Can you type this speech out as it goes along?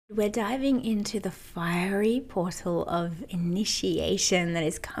We're diving into the fiery portal of initiation that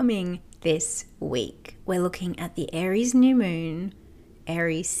is coming this week. We're looking at the Aries new moon,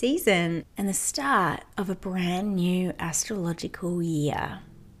 Aries season, and the start of a brand new astrological year.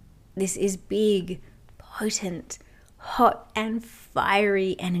 This is big, potent, hot and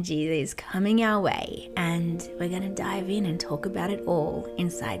fiery energy that is coming our way, and we're going to dive in and talk about it all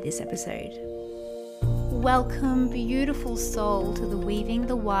inside this episode. Welcome, beautiful soul, to the Weaving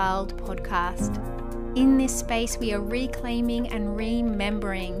the Wild podcast. In this space, we are reclaiming and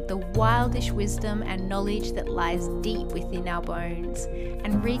remembering the wildish wisdom and knowledge that lies deep within our bones,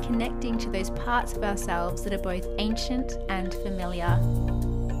 and reconnecting to those parts of ourselves that are both ancient and familiar.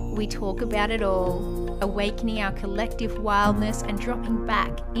 We talk about it all, awakening our collective wildness and dropping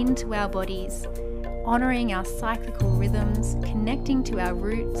back into our bodies, honoring our cyclical rhythms, connecting to our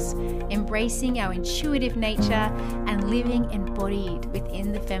roots, embracing our intuitive nature, and living embodied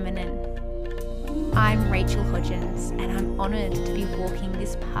within the feminine. I'm Rachel Hodgins, and I'm honoured to be walking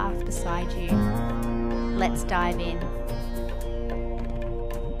this path beside you. Let's dive in.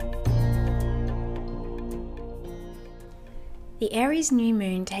 The Aries new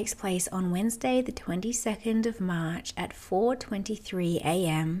moon takes place on Wednesday, the 22nd of March at 4:23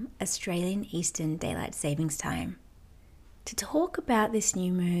 a.m. Australian Eastern Daylight Savings Time. To talk about this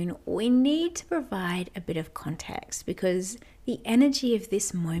new moon, we need to provide a bit of context because the energy of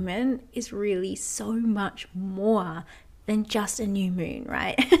this moment is really so much more than just a new moon,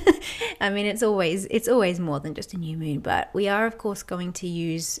 right? I mean, it's always more than just a new moon, but we are of course going to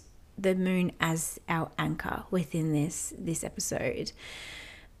use the moon as our anchor within this episode.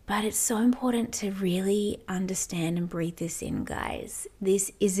 But it's so important to really understand and breathe this in, guys.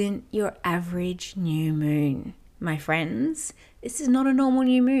 This isn't your average new moon, my friends. This is not a normal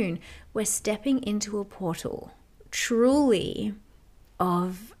new moon. We're stepping into a portal, truly,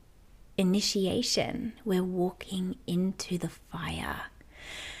 of initiation. We're walking into the fire.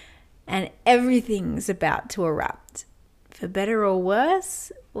 And everything's about to erupt. For better or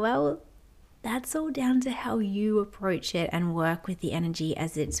worse, well, that's all down to how you approach it and work with the energy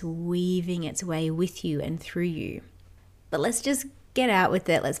as it's weaving its way with you and through you. But let's just get out with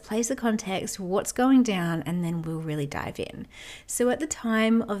it. Let's place the context, what's going down, and then we'll really dive in. So at the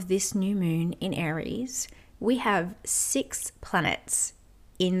time of this new moon in Aries, we have 6 planets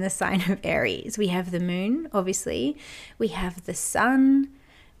in the sign of Aries. We have the moon, obviously. We have the sun,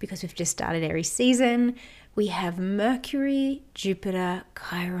 because we've just started Aries season. We have Mercury, Jupiter,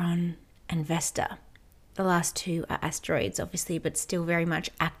 Chiron, and Vesta. The last 2 are asteroids, obviously, but still very much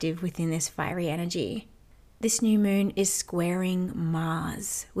active within this fiery energy. This new moon is squaring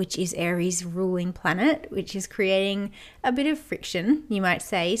Mars, which is Aries' ruling planet, which is creating a bit of friction, you might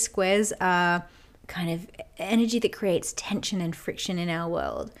say. Squares are kind of energy that creates tension and friction in our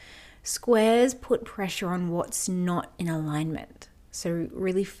world. Squares put pressure on what's not in alignment. So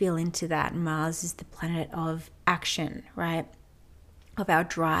really feel into that. Mars is the planet of action, right? Of our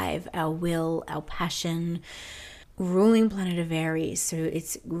drive, our will, our passion. Ruling planet of Aries. So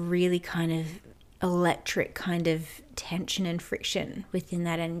it's really kind of electric kind of tension and friction within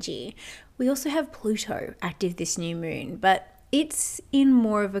that energy. We also have Pluto active this new moon, but it's in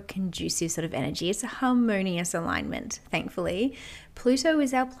more of a conducive sort of energy. It's a harmonious alignment, thankfully. Pluto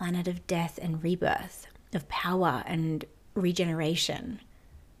is our planet of death and rebirth, of power and regeneration.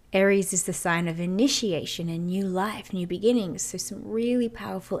 Aries is the sign of initiation and new life, new beginnings. So some really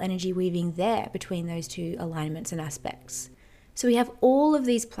powerful energy weaving there between those 2 alignments and aspects. So we have all of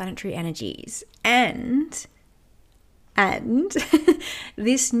these planetary energies, and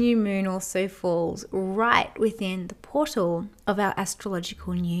this new moon also falls right within the portal of our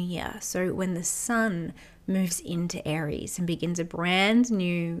astrological new year. So when the sun moves into Aries and begins a brand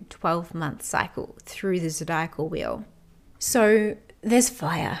new 12-month cycle through the zodiacal wheel. So there's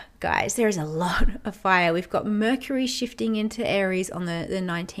fire, guys. There is a lot of fire. We've got Mercury shifting into Aries on the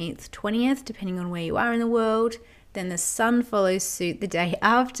 19th, 20th, depending on where you are in the world. Then the sun follows suit the day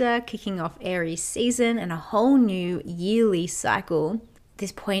after, kicking off Aries season and a whole new yearly cycle.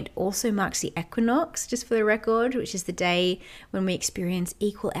 This point also marks the equinox, just for the record, which is the day when we experience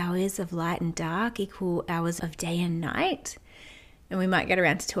equal hours of light and dark, equal hours of day and night. And we might get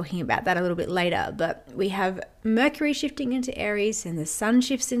around to talking about that a little bit later. But we have Mercury shifting into Aries, and the sun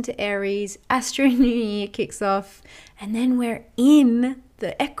shifts into Aries. Astro New Year kicks off, and then we're in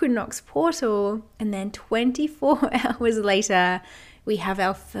the equinox portal. And then 24 hours later, we have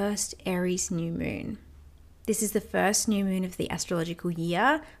our first Aries new moon. This is the first new moon of the astrological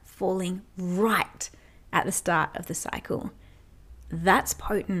year, falling right at the start of the cycle. that's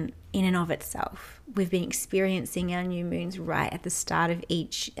potent in and of itself. We've been experiencing our new moons right at the start of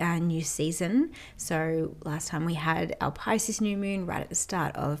each new season. So last time we had our Pisces new moon right at the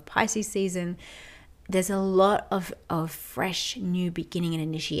start of Pisces season. There's a lot of fresh new beginning and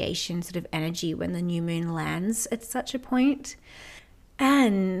initiation sort of energy when the new moon lands at such a point.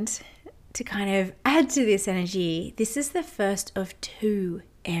 And to kind of add to this energy, this is the first of 2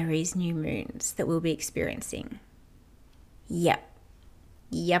 Aries new moons that we'll be experiencing. Yep,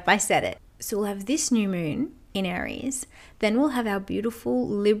 I said it. So we'll have this new moon in Aries, then we'll have our beautiful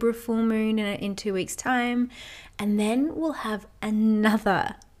Libra full moon in 2 weeks' time, and then we'll have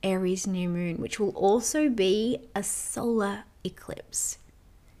another Aries new moon, which will also be a solar eclipse.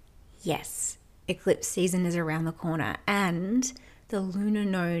 Yes, eclipse season is around the corner, and the lunar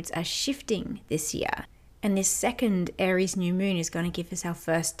nodes are shifting this year. And this second Aries new moon is going to give us our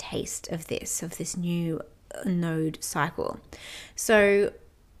first taste of this new node cycle. So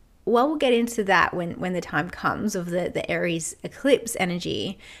while we'll get into that when the time comes of the Aries eclipse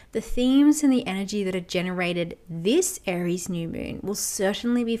energy, the themes and the energy that are generated this Aries new moon will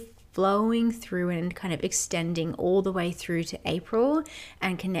certainly be flowing through and kind of extending all the way through to April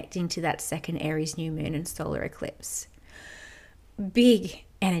and connecting to that second Aries new moon and solar eclipse. Big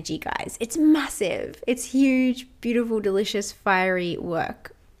energy, guys. It's massive. It's huge, beautiful, delicious, fiery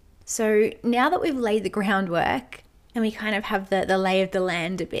work. So now that we've laid the groundwork and we kind of have the lay of the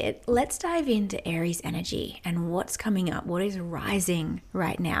land a bit, let's dive into Aries energy and what's coming up, what is rising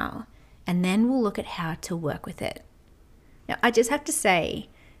right now. And then we'll look at how to work with it. Now, I just have to say,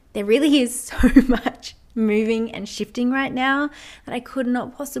 there really is so much moving and shifting right now that I could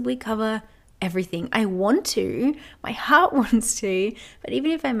not possibly cover everything. I want to, my heart wants to, but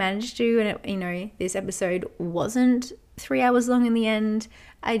even if I managed to, and this episode wasn't 3 hours long in the end,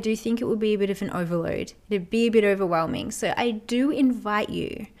 I do think it would be a bit of an overload. It'd be a bit overwhelming. So I do invite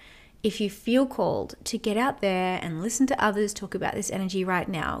you, if you feel called, to get out there and listen to others talk about this energy right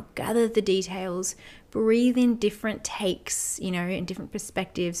now, gather the details, breathe in different takes, in different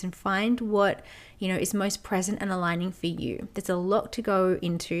perspectives, and find what, is most present and aligning for you. There's a lot to go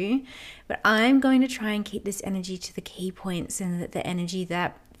into, but I'm going to try and keep this energy to the key points and the energy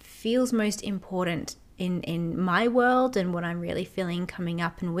that feels most important in my world, and what I'm really feeling coming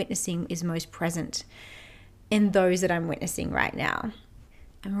up and witnessing is most present in those that I'm witnessing right now.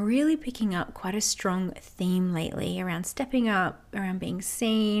 I'm really picking up quite a strong theme lately around stepping up, around being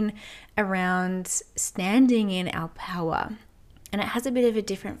seen, around standing in our power. And it has a bit of a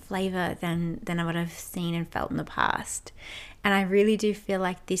different flavor than what I've seen and felt in the past. And I really do feel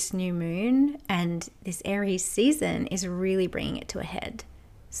like this new moon and this Aries season is really bringing it to a head.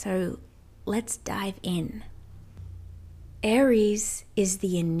 So let's dive in. Aries is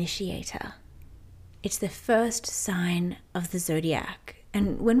the initiator. It's the first sign of the zodiac.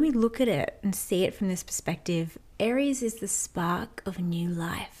 And when we look at it and see it from this perspective, Aries is the spark of new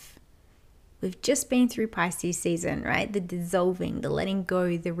life. We've just been through Pisces season, right? The dissolving, the letting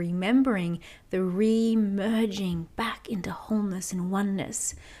go, the remembering, the re-merging back into wholeness and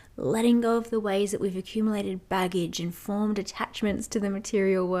oneness, letting go of the ways that we've accumulated baggage and formed attachments to the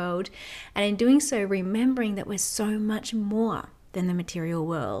material world. And in doing so, remembering that we're so much more than the material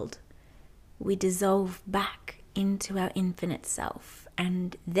world. We dissolve back into our infinite self.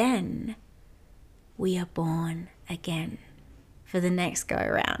 And then we are born again for the next go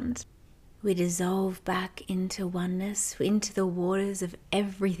around. We dissolve back into oneness, into the waters of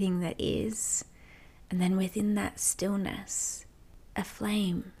everything that is. And then within that stillness, a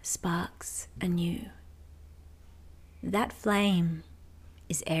flame sparks anew. That flame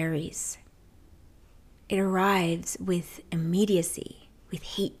is Aries. It arrives with immediacy, with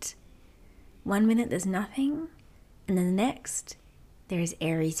heat. 1 minute there's nothing, and then the next there is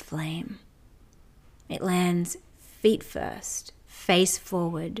Aries flame. It lands feet first, face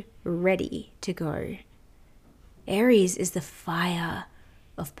forward, ready to go. Aries is the fire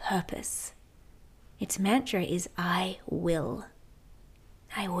of purpose. Its mantra is I will.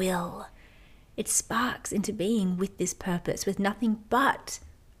 I will. It sparks into being with this purpose, with nothing but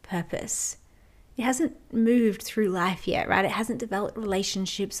purpose. It hasn't moved through life yet, right? It hasn't developed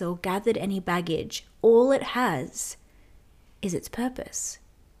relationships or gathered any baggage. All it has is its purpose.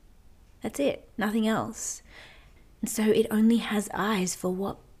 That's it, nothing else. And so it only has eyes for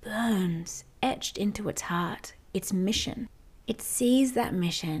what burns, etched into its heart, its mission. It sees that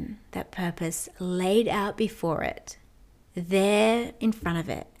mission, that purpose laid out before it, there in front of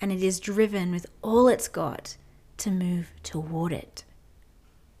it, and it is driven with all it's got to move toward it.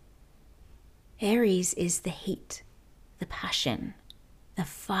 Aries is the heat, the passion, the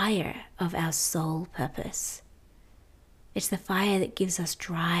fire of our soul purpose. It's the fire that gives us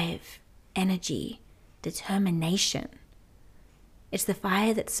drive, energy, determination. It's the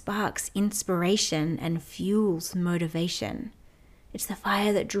fire that sparks inspiration and fuels motivation. It's the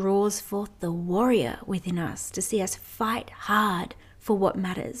fire that draws forth the warrior within us to see us fight hard for what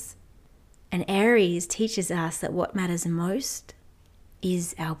matters. And Aries teaches us that what matters most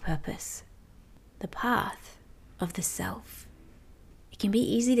is our purpose, the path of the self. It can be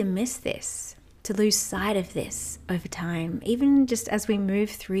easy to miss this, to lose sight of this over time, even just as we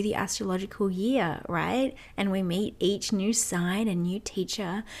move through the astrological year, right? And we meet each new sign and new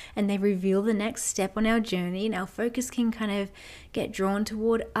teacher, and they reveal the next step on our journey, and our focus can kind of get drawn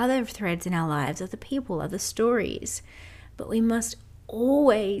toward other threads in our lives, other people, other stories. But we must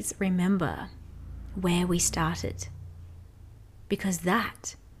always remember where we started, because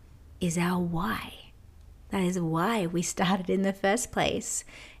that is our why. That is why we started in the first place.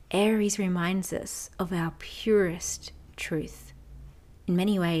 Aries reminds us of our purest truth. In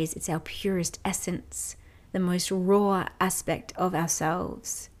many ways, it's our purest essence, the most raw aspect of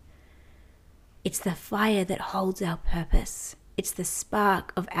ourselves. It's the fire that holds our purpose. It's the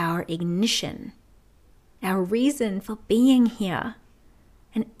spark of our ignition, our reason for being here.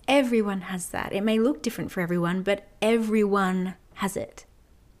 And everyone has that. It may look different for everyone, but everyone has it.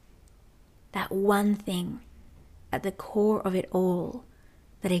 That one thing at the core of it all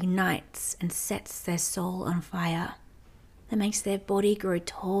that ignites and sets their soul on fire, that makes their body grow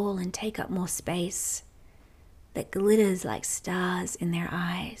tall and take up more space, that glitters like stars in their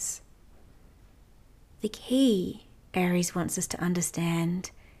eyes. The key, Aries wants us to understand,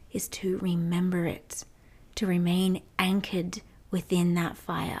 is to remember it, to remain anchored within that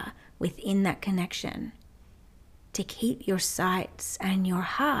fire, within that connection, to keep your sights and your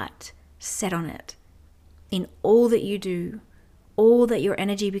heart set on it. In all that you do, all that your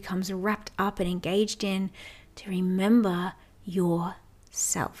energy becomes wrapped up and engaged in, to remember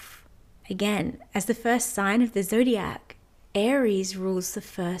yourself. Again, as the first sign of the zodiac, Aries rules the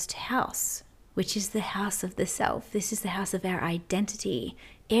first house, which is the house of the self. This is the house of our identity.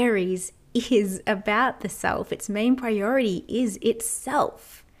 Aries is about the self. Its main priority is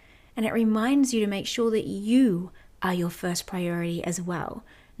itself. And it reminds you to make sure that you are your first priority as well.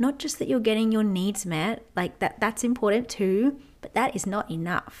 Not just that you're getting your needs met, like that's important too, but that is not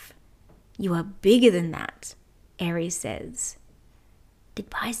enough. You are bigger than that, Aries says. Did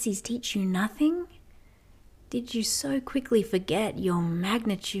Pisces teach you nothing? Did you so quickly forget your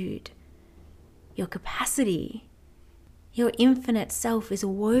magnitude, your capacity? Your infinite self is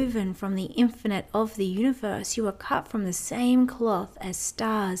woven from the infinite of the universe. You are cut from the same cloth as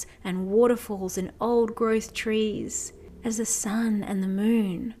stars and waterfalls and old growth trees, as the sun and the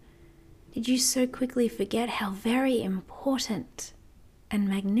moon. Did you so quickly forget how very important and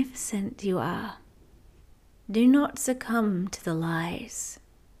magnificent you are? Do not succumb to the lies.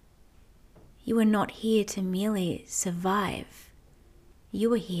 You are not here to merely survive.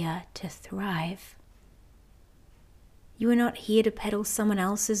 You are here to thrive. You are not here to peddle someone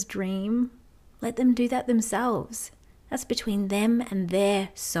else's dream. Let them do that themselves. That's between them and their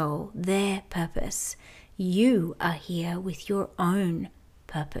soul, their purpose. You are here with your own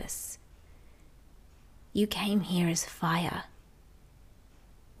purpose. You came here as fire.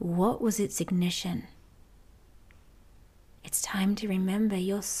 What was its ignition? It's time to remember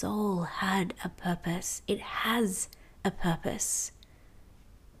your soul had a purpose. It has a purpose.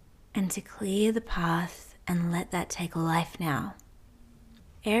 And to clear the path and let that take life now.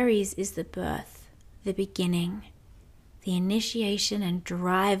 Aries is the birth, the beginning, the initiation and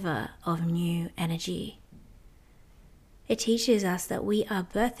driver of new energy. It teaches us that we are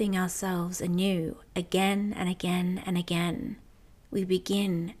birthing ourselves anew, again and again and again. We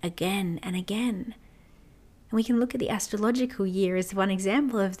begin again and again. And we can look at the astrological year as one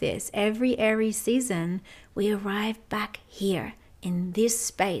example of this. Every Aries season, we arrive back here in this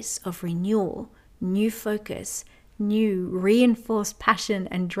space of renewal, new focus, new reinforced passion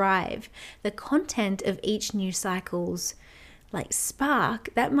and drive. The content of each new cycle's like spark,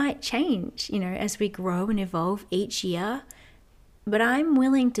 that might change, as we grow and evolve each year. But I'm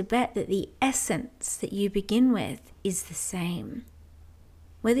willing to bet that the essence that you begin with is the same.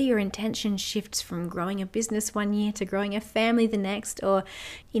 Whether your intention shifts from growing a business one year to growing a family the next, or,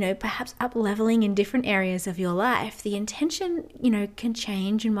 perhaps up-leveling in different areas of your life, the intention, can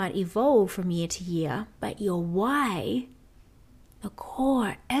change and might evolve from year to year. But your why, the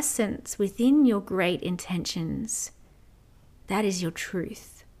core essence within your great intentions, that is your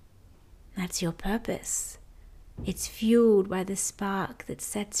truth. That's your purpose. It's fueled by the spark that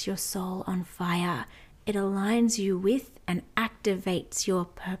sets your soul on fire. It aligns you with and activates your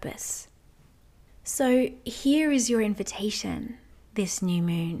purpose. So here is your invitation, this new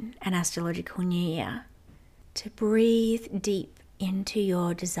moon and astrological new year, to breathe deep into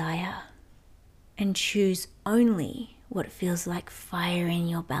your desire and choose only what feels like fire in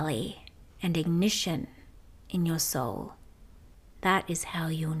your belly and ignition in your soul. That is how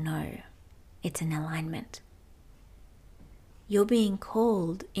you'll know it's in alignment. You're being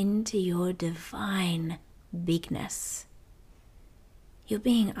called into your divine bigness. You're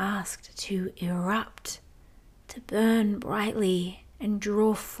being asked to erupt, to burn brightly and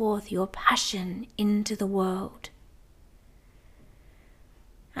draw forth your passion into the world.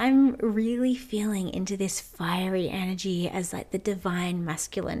 I'm really feeling into this fiery energy as like the divine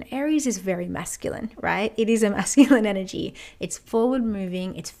masculine. Aries is very masculine, right? It is a masculine energy. It's forward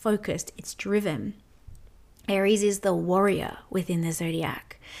moving, it's focused, it's driven. Aries is the warrior within the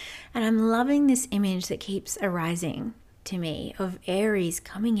zodiac. And I'm loving this image that keeps arising to me of Aries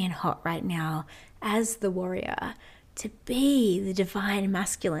coming in hot right now as the warrior, to be the divine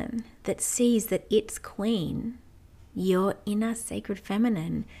masculine that sees that its queen, your inner sacred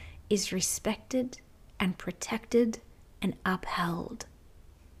feminine, is respected and protected and upheld.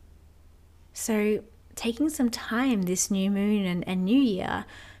 So taking some time this new moon and new year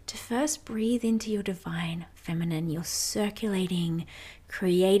to first breathe into your divine feminine, your circulating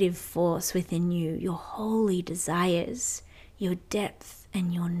creative force within you, your holy desires, your depth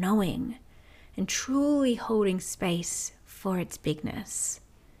and your knowing, and truly holding space for its bigness.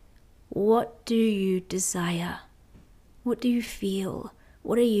 What do you desire? What do you feel?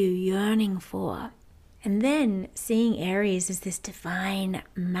 What are you yearning for? And then seeing Aries as this divine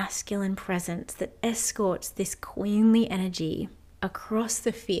masculine presence that escorts this queenly energy across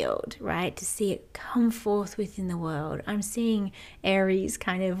the field, right? To see it come forth within the world. I'm seeing Aries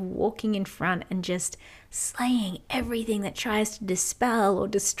kind of walking in front and just slaying everything that tries to dispel or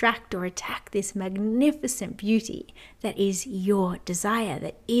distract or attack this magnificent beauty that is your desire,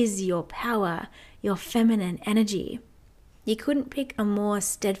 that is your power, your feminine energy. You couldn't pick a more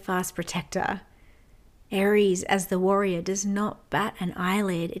steadfast protector. Aries, as the warrior, does not bat an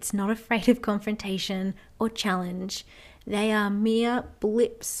eyelid. It's not afraid of confrontation or challenge. They are mere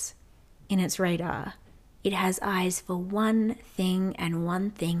blips in its radar. It has eyes for one thing and one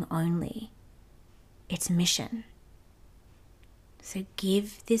thing only: its mission. So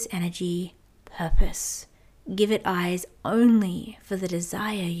give this energy purpose. Give it eyes only for the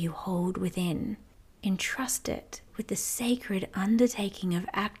desire you hold within. Entrust it with the sacred undertaking of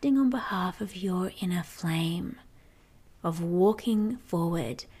acting on behalf of your inner flame, of walking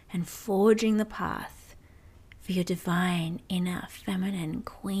forward and forging the path for your divine, inner, feminine,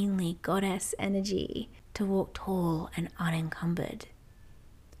 queenly goddess energy to walk tall and unencumbered.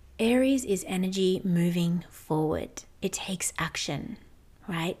 Aries is energy moving forward. It takes action,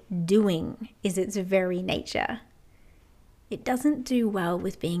 right? Doing is its very nature. It doesn't do well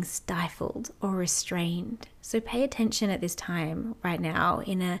with being stifled or restrained. So pay attention at this time right now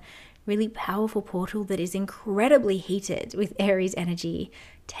in a really powerful portal that is incredibly heated with Aries energy.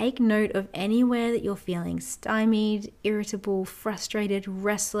 Take note of anywhere that you're feeling stymied, irritable, frustrated,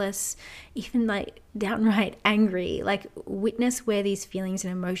 restless, even like downright angry. Like witness where these feelings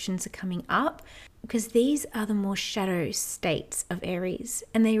and emotions are coming up, because these are the more shadow states of Aries,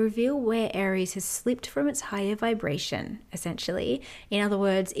 and they reveal where Aries has slipped from its higher vibration, essentially. In other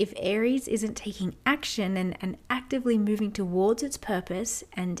words, if Aries isn't taking action and actively moving towards its purpose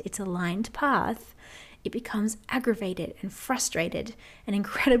and its aligned path, it becomes aggravated and frustrated and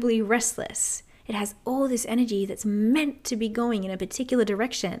incredibly restless. It has all this energy that's meant to be going in a particular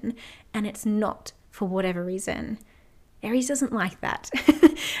direction, and it's not for whatever reason. Aries doesn't like that,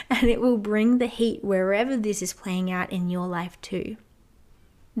 and it will bring the heat wherever this is playing out in your life too.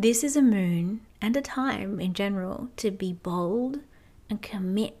 This is a moon and a time in general to be bold and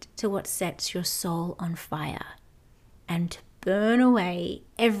commit to what sets your soul on fire, and to burn away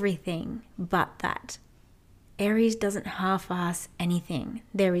everything but that. Aries doesn't half-ass anything.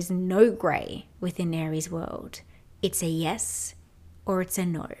 There is no grey within Aries world. It's a yes or it's a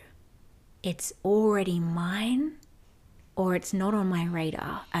no. It's already mine, or it's not on my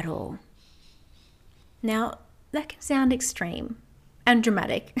radar at all. Now, that can sound extreme and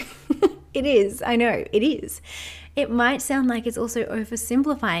dramatic. It is, I know, it is. It might sound like it's also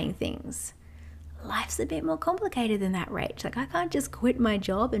oversimplifying things. Life's a bit more complicated than that, Rach. Like, I can't just quit my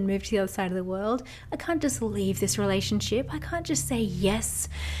job and move to the other side of the world. I can't just leave this relationship. I can't just say yes,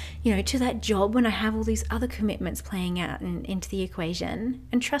 to that job when I have all these other commitments playing out into the equation.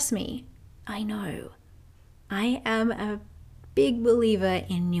 And trust me, I know. I am a big believer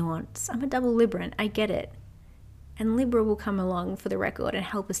in nuance. I'm a double Libran. I get it. And Libra will come along for the record and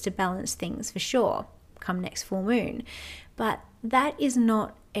help us to balance things for sure, come next full moon. But that is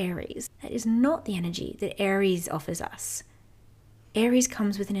not Aries. That is not the energy that Aries offers us. Aries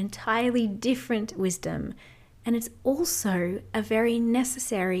comes with an entirely different wisdom, and it's also a very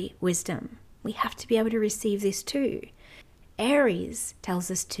necessary wisdom. We have to be able to receive this too. Aries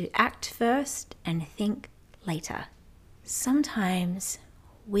tells us to act first and think later. Sometimes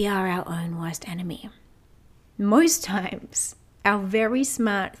we are our own worst enemy. Most times, our very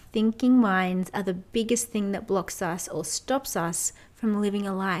smart thinking minds are the biggest thing that blocks us or stops us from living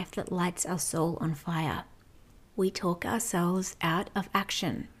a life that lights our soul on fire. We talk ourselves out of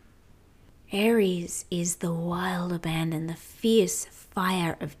action. Aries is the wild abandon, the fierce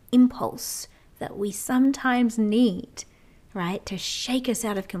fire of impulse that we sometimes need, right? To shake us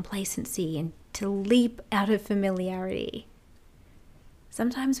out of complacency and to leap out of familiarity.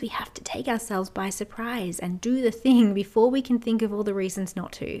 Sometimes we have to take ourselves by surprise and do the thing before we can think of all the reasons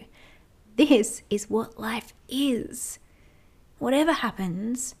not to. This is what life is. Whatever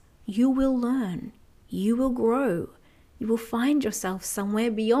happens, you will learn, you will grow, you will find yourself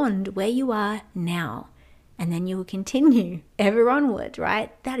somewhere beyond where you are now. And then you will continue ever onward,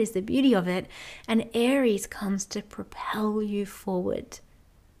 right? That is the beauty of it. And Aries comes to propel you forward,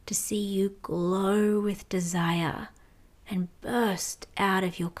 to see you glow with desire and burst out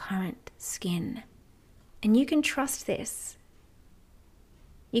of your current skin. And you can trust this.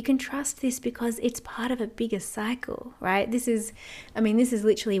 You can trust this because it's part of a bigger cycle, right? This is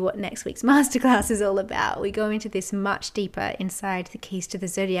literally what next week's masterclass is all about. We go into this much deeper inside the Keys to the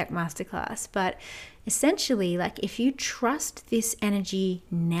Zodiac masterclass. But essentially, like, if you trust this energy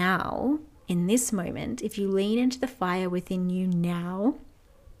now, in this moment, if you lean into the fire within you now,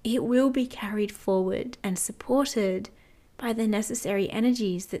 it will be carried forward and supported by the necessary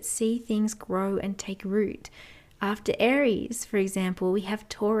energies that see things grow and take root. After Aries, for example, we have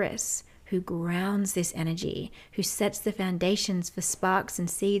Taurus, who grounds this energy, who sets the foundations for sparks and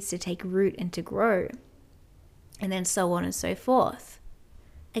seeds to take root and to grow, and then so on and so forth.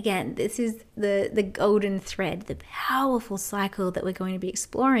 Again, this is the golden thread, the powerful cycle that we're going to be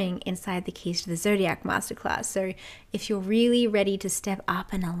exploring inside the Keys to the Zodiac masterclass. So if you're really ready to step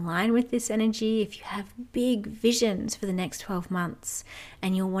up and align with this energy, if you have big visions for the next 12 months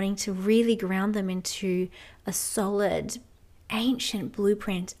and you're wanting to really ground them into a solid, ancient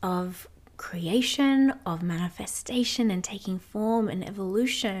blueprint of creation, of manifestation and taking form and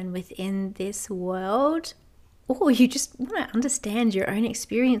evolution within this world, or you just want to understand your own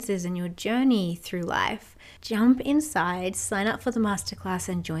experiences and your journey through life, jump inside, sign up for the masterclass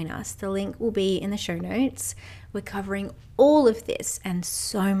and join us. The link will be in the show notes. We're covering all of this and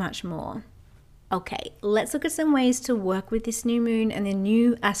so much more. Okay, let's look at some ways to work with this new moon and the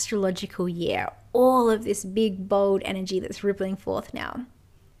new astrological year. All of this big, bold energy that's rippling forth now.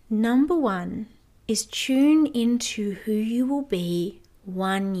 Number 1 is tune into who you will be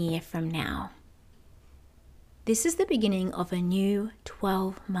 1 year from now. This is the beginning of a new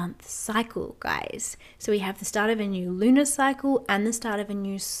 12-month cycle, guys. So we have the start of a new lunar cycle and the start of a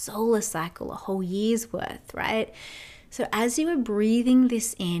new solar cycle, a whole year's worth, right? So as you are breathing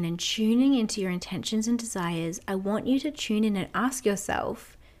this in and tuning into your intentions and desires, I want you to tune in and ask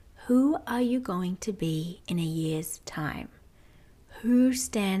yourself, who are you going to be in a year's time? Who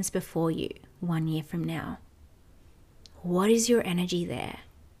stands before you 1 year from now? What is your energy there?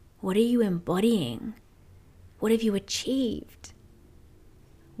 What are you embodying? What have you achieved?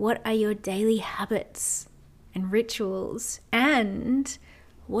 What are your daily habits and rituals? And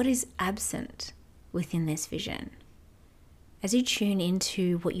what is absent within this vision? As you tune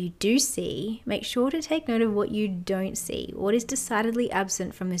into what you do see, make sure to take note of what you don't see. What is decidedly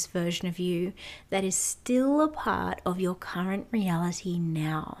absent from this version of you that is still a part of your current reality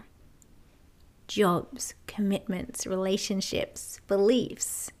now? Jobs, commitments, relationships,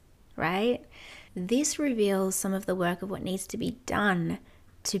 beliefs, right? This reveals some of the work of what needs to be done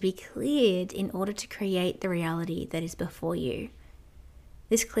to be cleared in order to create the reality that is before you.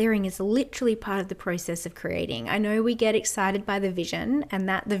 This clearing is literally part of the process of creating. I know we get excited by the vision and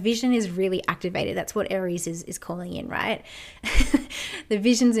that the vision is really activated. That's what Aries is calling in, right? The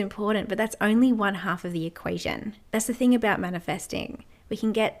vision's important, but that's only one half of the equation. That's the thing about manifesting. We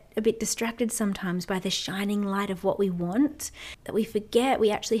can get a bit distracted sometimes by the shining light of what we want, that we forget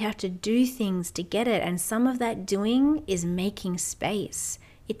we actually have to do things to get it. And some of that doing is making space.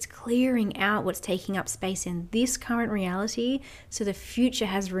 It's clearing out what's taking up space in this current reality so the future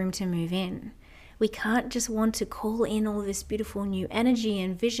has room to move in. We can't just want to call in all this beautiful new energy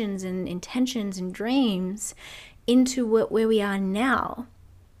and visions and intentions and dreams into where we are now.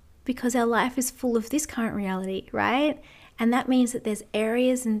 because our life is full of this current reality, right? And that means that there's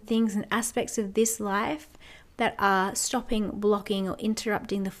areas and things and aspects of this life that are stopping, blocking, or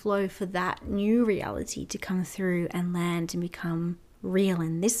interrupting the flow for that new reality to come through and land and become real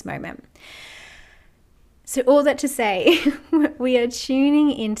in this moment. So all that to say, we are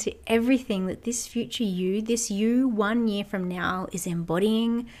tuning into everything that this future you, this you 1 year from now, is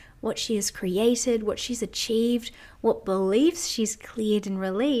embodying, what she has created, what she's achieved, what beliefs she's cleared and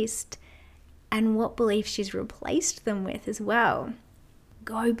released, and what beliefs she's replaced them with as well.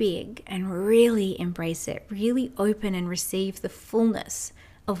 Go big and really embrace it. Really open and receive the fullness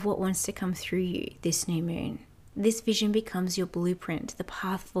of what wants to come through you this new moon. This vision becomes your blueprint, the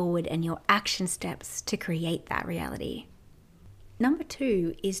path forward, and your action steps to create that reality. Number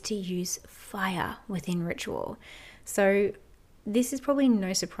 2 is to use fire within ritual. So this is probably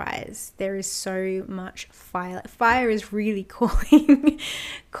no surprise. There is so much fire. Fire is really calling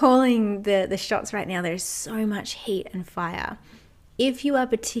the shots right now. There's so much heat and fire. If you are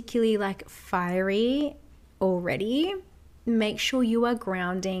particularly fiery already, make sure you are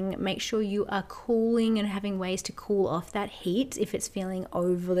grounding, make sure you are cooling and having ways to cool off that heat if it's feeling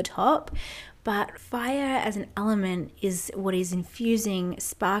over the top. But fire as an element is what is infusing,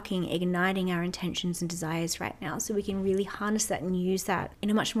 sparking, igniting our intentions and desires right now, so we can really harness that and use that in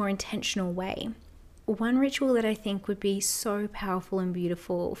a much more intentional way. One ritual that I think would be so powerful and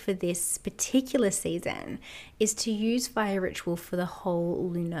beautiful for this particular season is to use fire ritual for the whole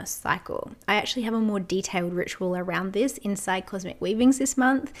lunar cycle. I actually have a more detailed ritual around this inside Cosmic Weavings this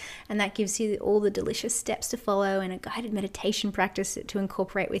month, and that gives you all the delicious steps to follow and a guided meditation practice to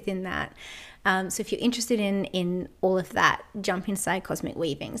incorporate within that. So if you're interested in all of that, jump inside Cosmic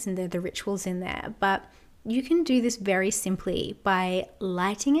Weavings and the rituals in there. But you can do this very simply by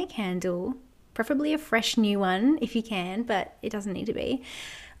lighting a candle, preferably a fresh new one if you can, but it doesn't need to be.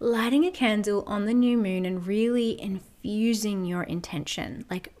 Lighting a candle on the new moon and really infusing your intention,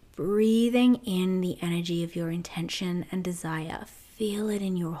 like breathing in the energy of your intention and desire. Feel it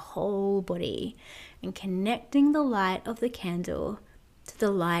in your whole body and connecting the light of the candle to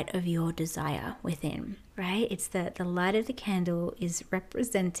the light of your desire within, right? It's the light of the candle is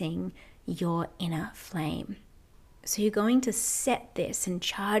representing your inner flame. So you're going to set this and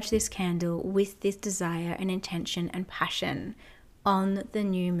charge this candle with this desire and intention and passion on the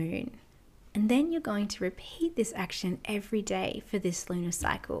new moon. And then you're going to repeat this action every day for this lunar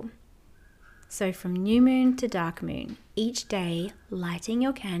cycle. So from new moon to dark moon, each day lighting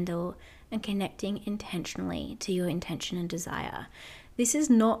your candle and connecting intentionally to your intention and desire. This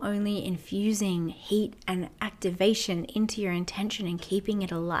is not only infusing heat and activation into your intention and keeping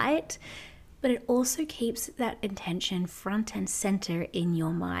it alight, but it also keeps that intention front and center in your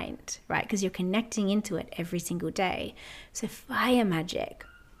mind, right? Because you're connecting into it every single day. So fire magic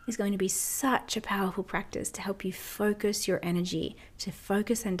is going to be such a powerful practice to help you focus your energy, to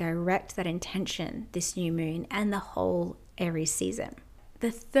focus and direct that intention this new moon and the whole Aries season.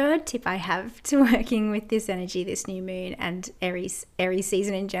 The third tip I have to working with this energy, this new moon and Aries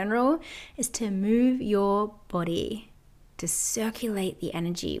season in general, is to move your body, to circulate the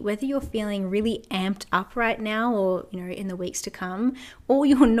energy, whether you're feeling really amped up right now or, in the weeks to come, or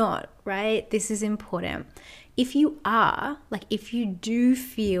you're not, right? This is important. If you are, if you do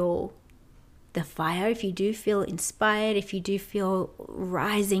feel the fire, if you do feel inspired, if you do feel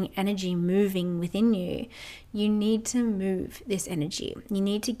rising energy moving within you, you need to move this energy. You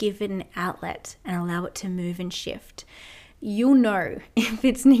need to give it an outlet and allow it to move and shift. You'll know if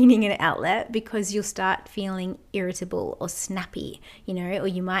it's needing an outlet because you'll start feeling irritable or snappy, or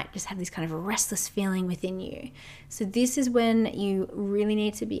you might just have this kind of restless feeling within you. So this is when you really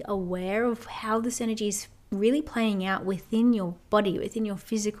need to be aware of how this energy is really playing out within your body, within your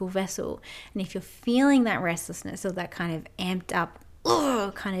physical vessel. And if you're feeling that restlessness or that kind of amped up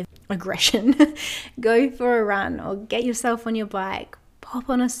kind of aggression, go for a run or get yourself on your bike, pop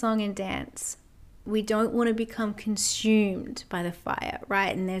on a song and dance. We don't want to become consumed by the fire,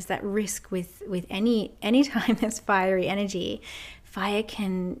 right? And there's that risk with any time there's fiery energy. Fire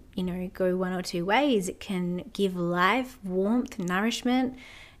can, go one or two ways. It can give life, warmth, nourishment,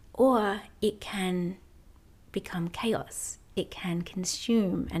 or it can become chaos. It can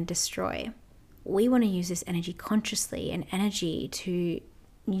consume and destroy. We want to use this energy consciously, and energy to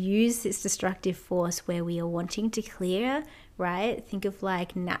use this destructive force where we are wanting to clear, right? Think of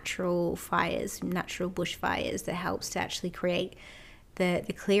natural fires, natural bushfires that helps to actually create the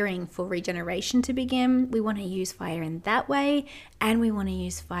clearing for regeneration to begin. We want to use fire in that way, and we want to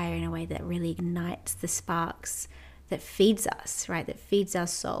use fire in a way that really ignites the sparks that feeds us, right? That feeds our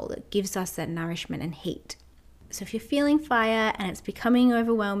soul, that gives us that nourishment and heat. So if you're feeling fire and it's becoming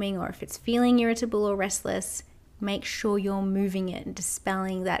overwhelming, or if it's feeling irritable or restless, make sure you're moving it and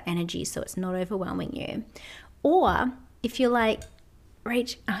dispelling that energy so it's not overwhelming you. Or if you're like,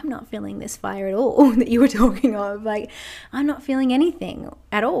 Rach, I'm not feeling this fire at all that you were talking of. Like, I'm not feeling anything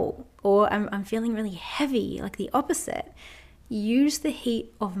at all. Or I'm feeling really heavy, like the opposite. Use the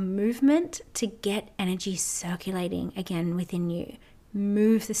heat of movement to get energy circulating again within you.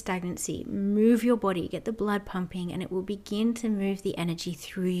 Move the stagnancy, move your body, get the blood pumping, and it will begin to move the energy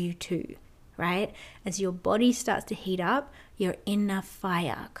through you too, right? As your body starts to heat up, your inner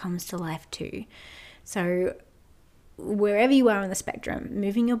fire comes to life too. So wherever you are on the spectrum,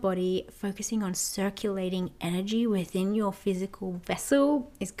 moving your body, focusing on circulating energy within your physical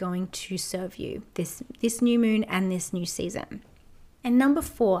vessel is going to serve you this new moon and this new season. And number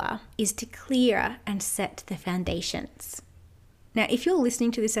 4 is to clear and set the foundations. Now, if you're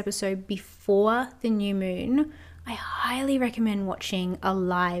listening to this episode before the new moon, I highly recommend watching a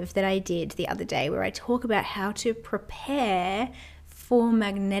live that I did the other day where I talk about how to prepare for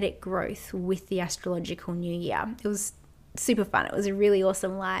magnetic growth with the astrological new year. It was super fun. It was a really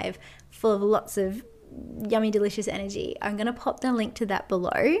awesome live full of lots of yummy, delicious energy. I'm going to pop the link to that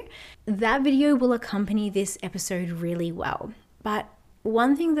below. That video will accompany this episode really well. But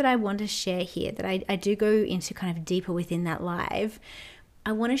one thing that I want to share here that I do go into kind of deeper within that live,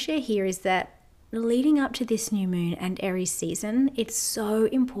 I want to share here is that leading up to this new moon and Aries season, it's so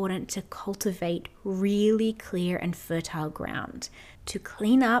important to cultivate really clear and fertile ground, to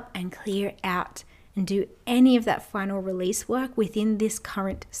clean up and clear out and do any of that final release work within this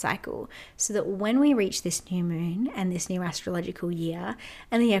current cycle, so that when we reach this new moon and this new astrological year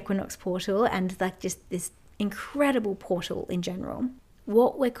and the equinox portal and like just this incredible portal in general,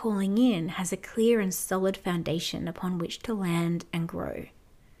 what we're calling in has a clear and solid foundation upon which to land and grow.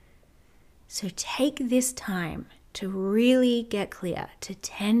 So take this time to really get clear, to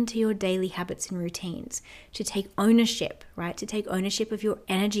tend to your daily habits and routines, to take ownership, right? To take ownership of your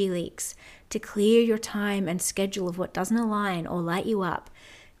energy leaks, to clear your time and schedule of what doesn't align or light you up.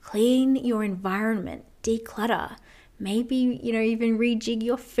 Clean your environment, declutter, maybe, even rejig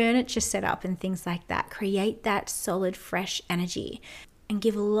your furniture setup and things like that. Create that solid, fresh energy and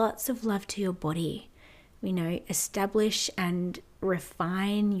give lots of love to your body. Establish and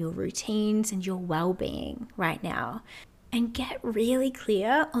refine your routines and your well-being right now, and get really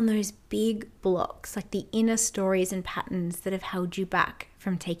clear on those big blocks, like the inner stories and patterns that have held you back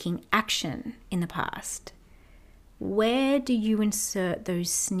from taking action in the past. Where do you insert those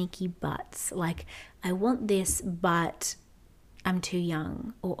sneaky buts? Like, I want this, but I'm too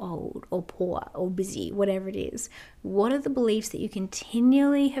young or old or poor or busy, whatever it is. What are the beliefs that you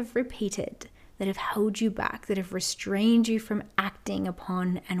continually have repeated that have held you back, that have restrained you from acting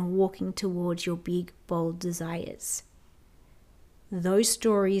upon and walking towards your big, bold desires? Those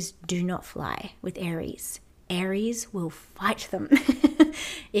stories do not fly with Aries. Aries will fight them.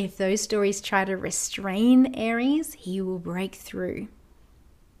 If those stories try to restrain Aries, he will break through.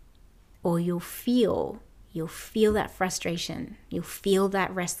 Or you'll feel that frustration. You'll feel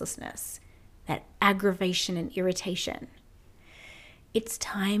that restlessness, that aggravation and irritation. It's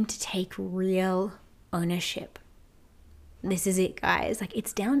time to take real ownership. This is it, guys. Like,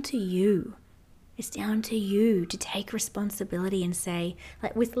 it's down to you. It's down to you to take responsibility and say,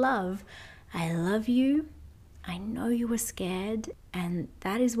 like, with love, I love you. I know you were scared, and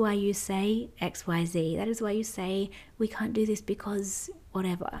that is why you say XYZ. That is why you say we can't do this because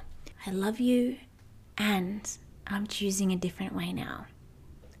whatever. I love you, and I'm choosing a different way now.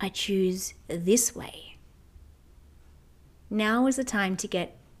 I choose this way. Now is the time to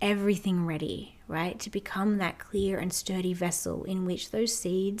get everything ready, right? To become that clear and sturdy vessel in which those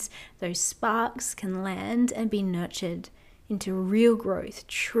seeds, those sparks can land and be nurtured into real growth,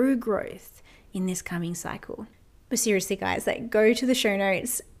 true growth in this coming cycle. But seriously, guys, like, go to the show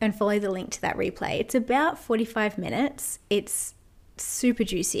notes and follow the link to that replay. It's about 45 minutes. It's super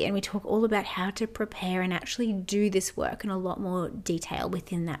juicy, and we talk all about how to prepare and actually do this work in a lot more detail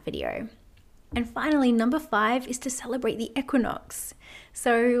within that video. And finally, number 5 is to celebrate the equinox.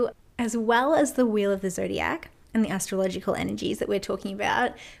 So as well as the wheel of the zodiac and the astrological energies that we're talking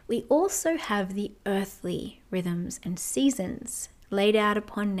about, we also have the earthly rhythms and seasons laid out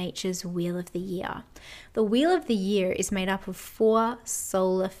upon nature's wheel of the year. The wheel of the year is made up of 4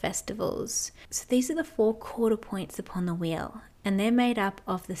 solar festivals. So these are the 4 quarter points upon the wheel, and they're made up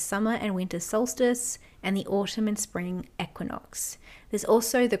of the summer and winter solstice and the autumn and spring equinox. There's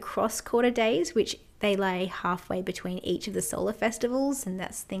also the cross quarter days, which they lay halfway between each of the solar festivals, and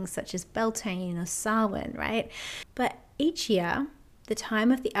that's things such as Beltane or Samhain, right? But each year, the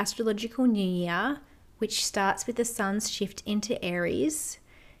time of the astrological new year which starts with the sun's shift into Aries,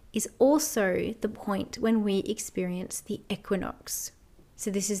 is also the point when we experience the equinox. So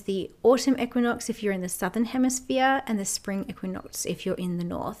this is the autumn equinox if you're in the southern hemisphere, and the spring equinox if you're in the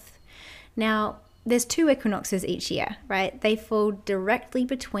north. Now, there's 2 equinoxes each year, right? They fall directly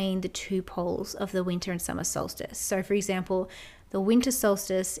between the 2 poles of the winter and summer solstice. So for example, the winter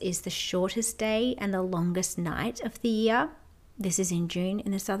solstice is the shortest day and the longest night of the year. This is in June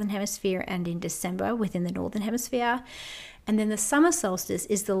in the southern hemisphere and in December within the northern hemisphere. And then the summer solstice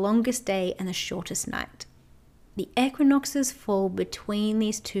is the longest day and the shortest night. The equinoxes fall between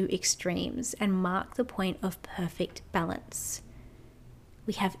these 2 extremes and mark the point of perfect balance.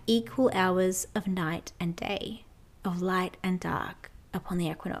 We have equal hours of night and day, of light and dark upon the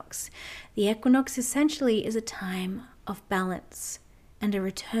equinox. The equinox essentially is a time of balance and a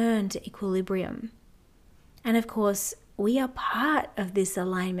return to equilibrium. And of course, we are part of this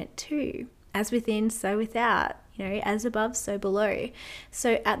alignment too. As within, so without, as above, so below.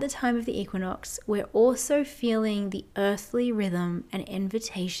 So at the time of the equinox, we're also feeling the earthly rhythm and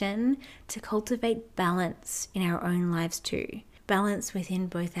invitation to cultivate balance in our own lives too. Balance within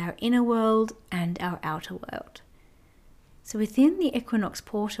both our inner world and our outer world. So within the equinox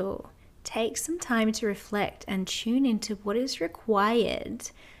portal, take some time to reflect and tune into what is required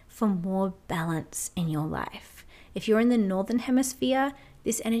for more balance in your life. If you're in the northern hemisphere,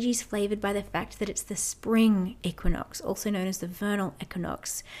 this energy is flavored by the fact that it's the spring equinox, also known as the vernal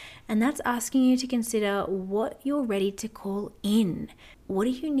equinox. And that's asking you to consider what you're ready to call in. What are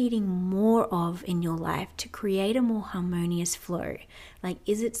you needing more of in your life to create a more harmonious flow? Like,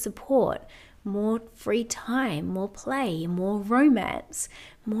 is it support, more free time, more play, more romance,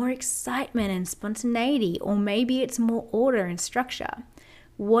 more excitement and spontaneity, or maybe it's more order and structure?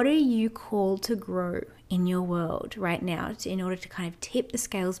 What are you called to grow in your world right now in order to kind of tip the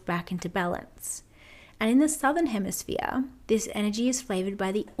scales back into balance? And in the southern hemisphere, this energy is flavored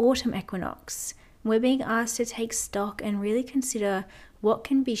by the autumn equinox. We're being asked to take stock and really consider what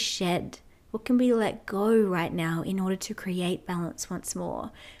can be shed, what can be let go right now in order to create balance once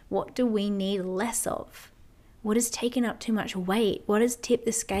more. What do we need less of? What has taken up too much weight? What has tipped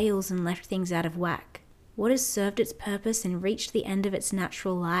the scales and left things out of whack? What has served its purpose and reached the end of its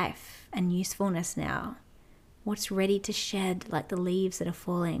natural life and usefulness now? What's ready to shed like the leaves that are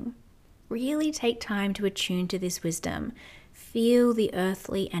falling? Really take time to attune to this wisdom. Feel the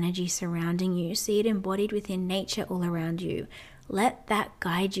earthly energy surrounding you. See it embodied within nature all around you. Let that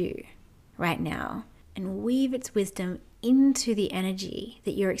guide you right now and weave its wisdom into the energy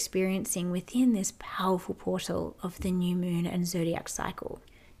that you're experiencing within this powerful portal of the new moon and zodiac cycle.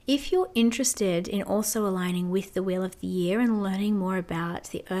 If you're interested in also aligning with the Wheel of the Year and learning more about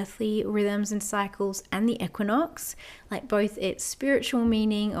the earthly rhythms and cycles and the equinox, like both its spiritual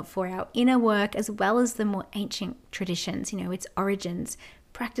meaning for our inner work as well as the more ancient traditions, its origins,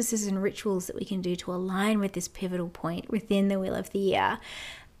 practices and rituals that we can do to align with this pivotal point within the Wheel of the Year,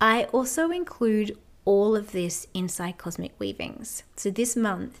 I also include all of this inside Cosmic Weavings. So this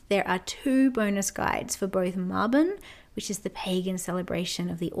month, there are 2 bonus guides for both Mabon, which is the pagan celebration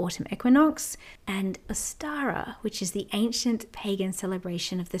of the autumn equinox, and Ostara, which is the ancient pagan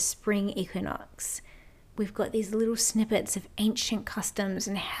celebration of the spring equinox. We've got these little snippets of ancient customs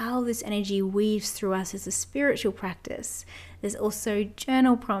and how this energy weaves through us as a spiritual practice. There's also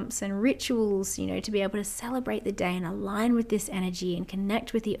journal prompts and rituals, to be able to celebrate the day and align with this energy and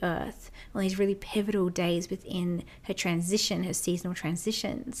connect with the earth on these really pivotal days within her transition, her seasonal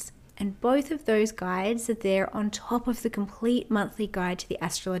transitions. And both of those guides are there on top of the complete monthly guide to the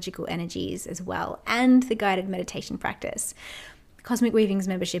astrological energies as well, and the guided meditation practice. Cosmic Weavings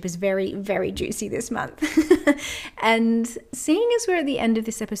membership is very, very juicy this month. And seeing as we're at the end of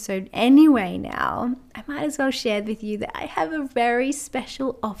this episode anyway now, I might as well share with you that I have a very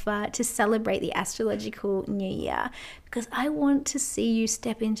special offer to celebrate the astrological new year, because I want to see you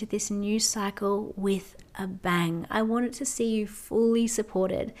step into this new cycle with a bang. I wanted to see you fully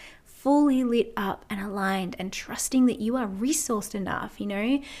supported, fully lit up and aligned, and trusting that you are resourced enough,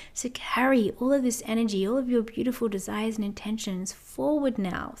 to carry all of this energy, all of your beautiful desires and intentions forward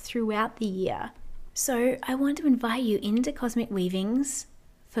now throughout the year. So I want to invite you into Cosmic Weavings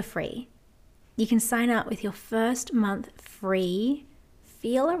for free. You can sign up with your first month free.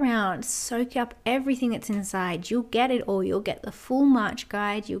 Feel around, soak up everything that's inside. You'll get it all. You'll get the full March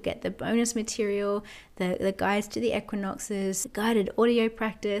guide. You'll get the bonus material, the guides to the equinoxes, the guided audio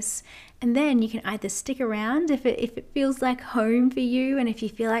practice. And then you can either stick around if it feels like home for you, and if you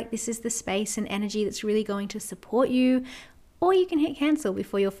feel like this is the space and energy that's really going to support you, or you can hit cancel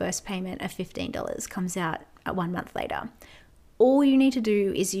before your first payment of $15 comes out 1 month later. all you need to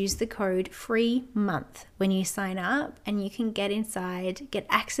do is use the code FREEMONTH when you sign up, and you can get inside, get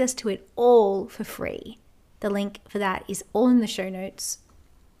access to it all for free. The link for that is all in the show notes.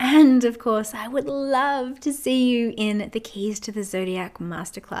 And of course, I would love to see you in the Keys to the Zodiac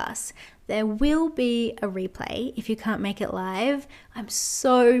Masterclass. There will be a replay if you can't make it live. I'm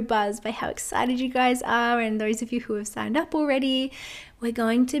so buzzed by how excited you guys are, and those of you who have signed up already. We're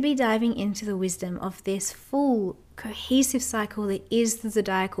going to be diving into the wisdom of this full, cohesive cycle that is the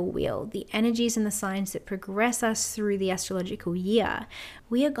zodiacal wheel, the energies and the signs that progress us through the astrological year.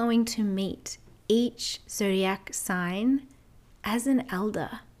 We are going to meet each zodiac sign as an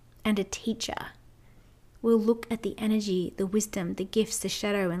elder and a teacher. We'll look at the energy, the wisdom, the gifts, the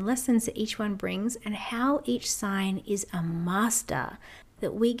shadow, and lessons that each one brings, and how each sign is a master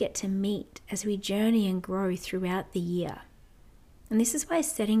that we get to meet as we journey and grow throughout the year. And this is why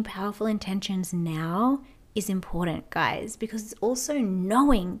setting powerful intentions now is important, guys, because it's also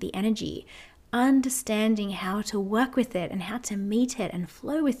knowing the energy, understanding how to work with it and how to meet it and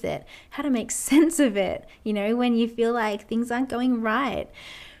flow with it, how to make sense of it, when you feel like things aren't going right.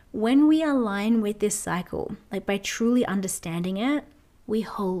 When we align with this cycle, like by truly understanding it, we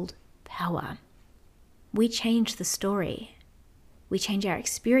hold power. We change the story. We change our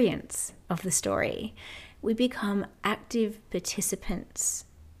experience of the story. We become active participants,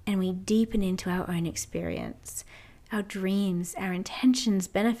 and we deepen into our own experience. Our dreams, our intentions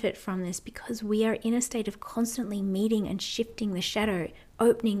benefit from this because we are in a state of constantly meeting and shifting the shadow,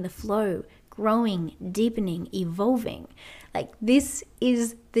 opening the flow, growing, deepening, evolving. Like, this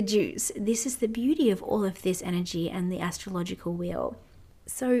is the juice. This is the beauty of all of this energy and the astrological wheel.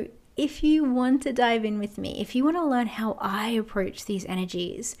 So if you want to dive in with me, if you want to learn how I approach these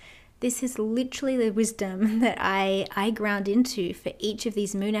energies, this is literally the wisdom that I ground into for each of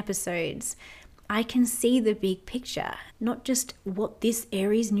these moon episodes. I can see the big picture, not just what this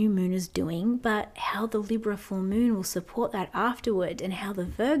Aries new moon is doing, but how the Libra full moon will support that afterward, and how the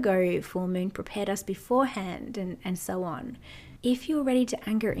Virgo full moon prepared us beforehand, and so on. If you're ready to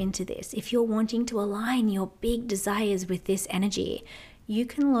anchor into this, if you're wanting to align your big desires with this energy, you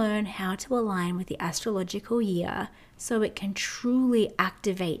can learn how to align with the astrological year so it can truly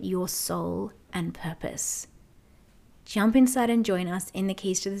activate your soul and purpose. Jump inside and join us in the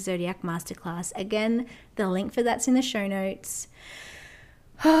Keys to the Zodiac Masterclass. Again, the link for that's in the show notes.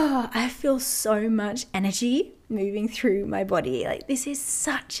 Oh, I feel so much energy moving through my body. Like, this is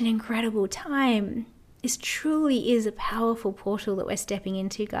such an incredible time. This truly is a powerful portal that we're stepping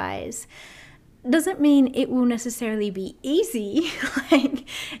into, guys. Doesn't mean it will necessarily be easy. Like,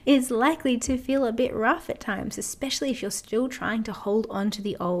 it's likely to feel a bit rough at times, especially if you're still trying to hold on to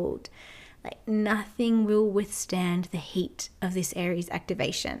the old. Like, nothing will withstand the heat of this Aries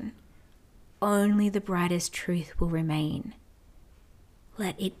activation. Only the brightest truth will remain.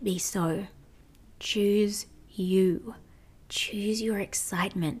 Let it be so. Choose you. Choose your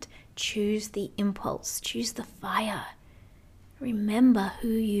excitement. Choose the impulse. Choose the fire. Remember who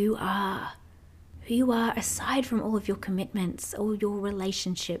you are. Who you are aside from all of your commitments, all your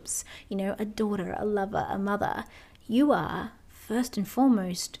relationships, a daughter, a lover, a mother. You are, first and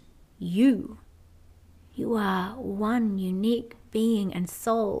foremost, you. You are one unique being and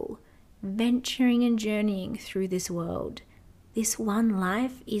soul, venturing and journeying through this world. This one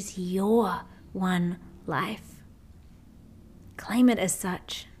life is your one life. Claim it as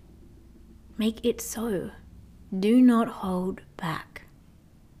such. Make it so. Do not hold back.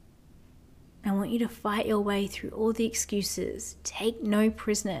 I want you to fight your way through all the excuses. Take no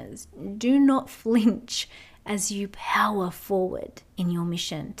prisoners. Do not flinch as you power forward in your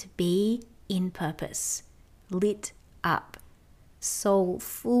mission to be in purpose, lit up, soul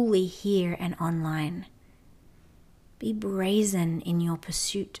fully here and online. Be brazen in your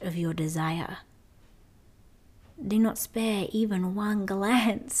pursuit of your desire. Do not spare even one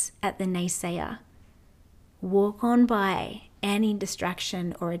glance at the naysayer. Walk on by any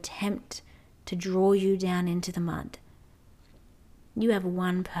distraction or attempt to draw you down into the mud. You have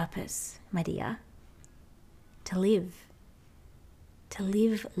one purpose, my dear. To live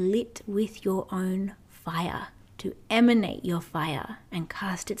lit with your own fire, to emanate your fire and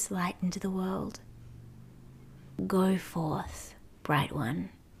cast its light into the world. Go forth, bright one.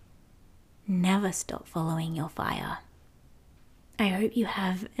 Never stop following your fire. I hope you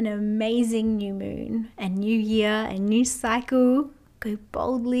have an amazing new moon, a new year, a new cycle. Go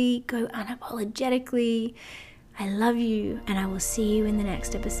boldly, go unapologetically. I love you, and I will see you in the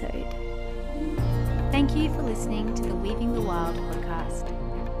next episode. Thank you for listening to the Weaving the Wild podcast.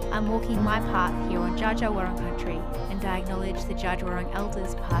 I'm walking my path here on Dja Dja Wurrung country, and I acknowledge the Dja Dja Wurrung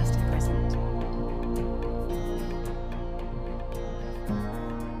elders past